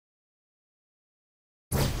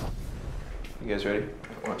You guys ready?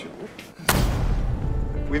 Watch it.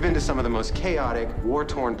 We've been to some of the most chaotic,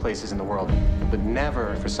 war-torn places in the world, but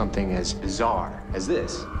never for something as bizarre as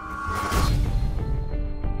this.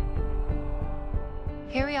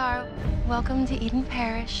 Here we are. Welcome to Eden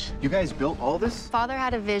Parish. You guys built all this? Father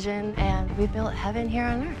had a vision, and we built heaven here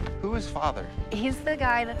on earth. Who is Father? He's the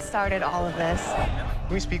guy that started all of this.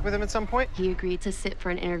 Can we speak with him at some point? He agreed to sit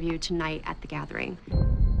for an interview tonight at the gathering.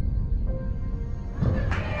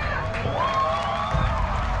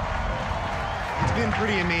 It's been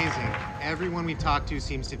pretty amazing. Everyone we've talked to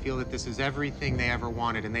seems to feel that this is everything they ever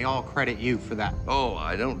wanted, and they all credit you for that. Oh,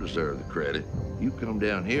 I don't deserve the credit. You come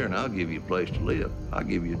down here and I'll give you a place to live. I'll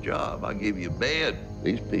give you a job. I'll give you a bed.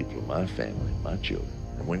 These people are my family, my children.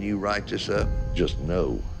 And when you write this up, just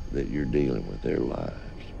know that you're dealing with their lives.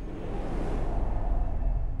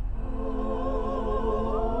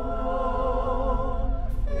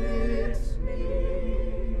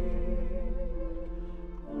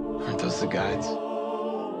 Aren't those the guides?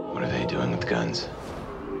 What are they doing with guns?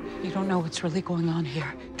 You don't know what's really going on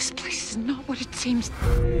here. This place is not what it seems.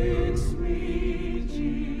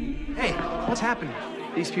 Hey, what's happening?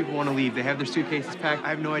 These people want to leave. They have their suitcases packed. I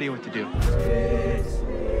have no idea what to do.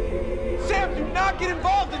 Sam, do not get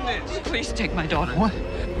involved in this! Please take my daughter. What?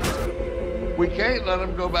 We can't let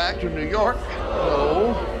them go back to New York.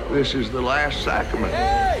 No, this is the last sacrament.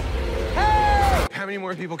 Hey! Hey! How many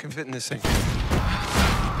more people can fit in this thing?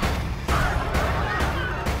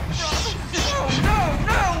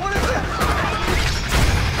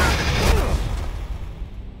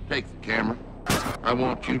 Take the camera. I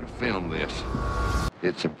want you to film this.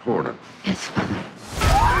 It's important. It's fine.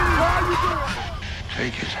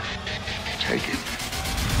 Take it. Take it.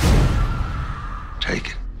 Take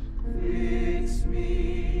it.